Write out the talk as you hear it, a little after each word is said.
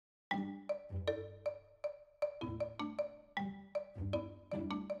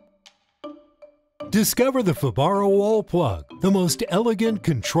Discover the FIBARO Wall Plug, the most elegant,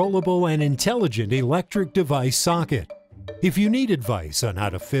 controllable, and intelligent electric device socket. If you need advice on how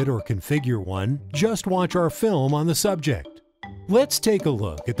to fit or configure one, just watch our film on the subject. Let's take a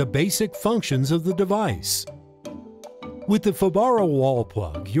look at the basic functions of the device. With the FIBARO Wall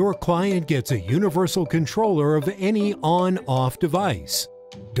Plug, your client gets a universal controller of any on-off device.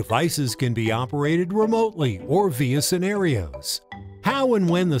 Devices can be operated remotely or via scenarios. How and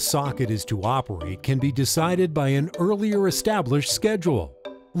when the socket is to operate can be decided by an earlier established schedule,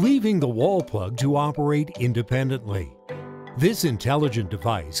 leaving the wall plug to operate independently. This intelligent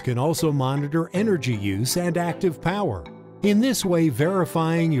device can also monitor energy use and active power, in this way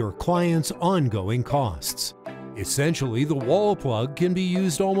verifying your client's ongoing costs. Essentially, the wall plug can be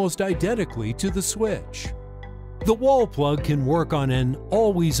used almost identically to the switch. The wall plug can work on an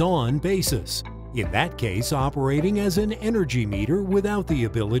always-on basis, in that case operating as an energy meter without the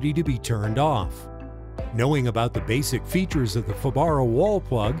ability to be turned off. Knowing about the basic features of the FIBARO Wall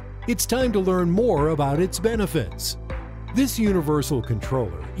Plug, it's time to learn more about its benefits. This universal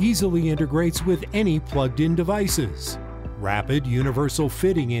controller easily integrates with any plugged-in devices. Rapid universal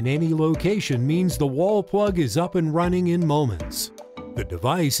fitting in any location means the wall plug is up and running in moments. The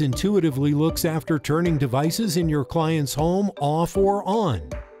device intuitively looks after turning devices in your client's home off or on.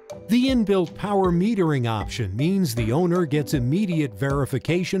 The inbuilt power metering option means the owner gets immediate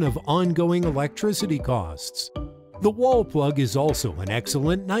verification of ongoing electricity costs. The wall plug is also an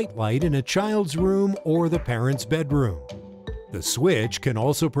excellent nightlight in a child's room or the parent's bedroom. The switch can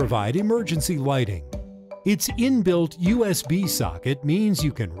also provide emergency lighting. Its inbuilt USB socket means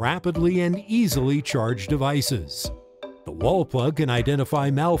you can rapidly and easily charge devices. The wall plug can identify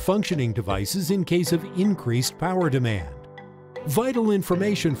malfunctioning devices in case of increased power demand. Vital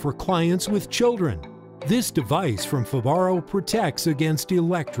information for clients with children. This device from FIBARO protects against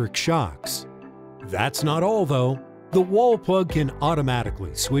electric shocks. That's not all though. The wall plug can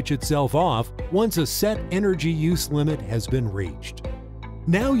automatically switch itself off once a set energy use limit has been reached.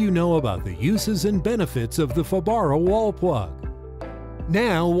 Now you know about the uses and benefits of the FIBARO Wall Plug.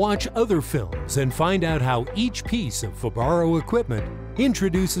 Now watch other films and find out how each piece of FIBARO equipment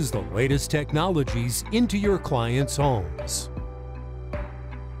introduces the latest technologies into your clients' homes.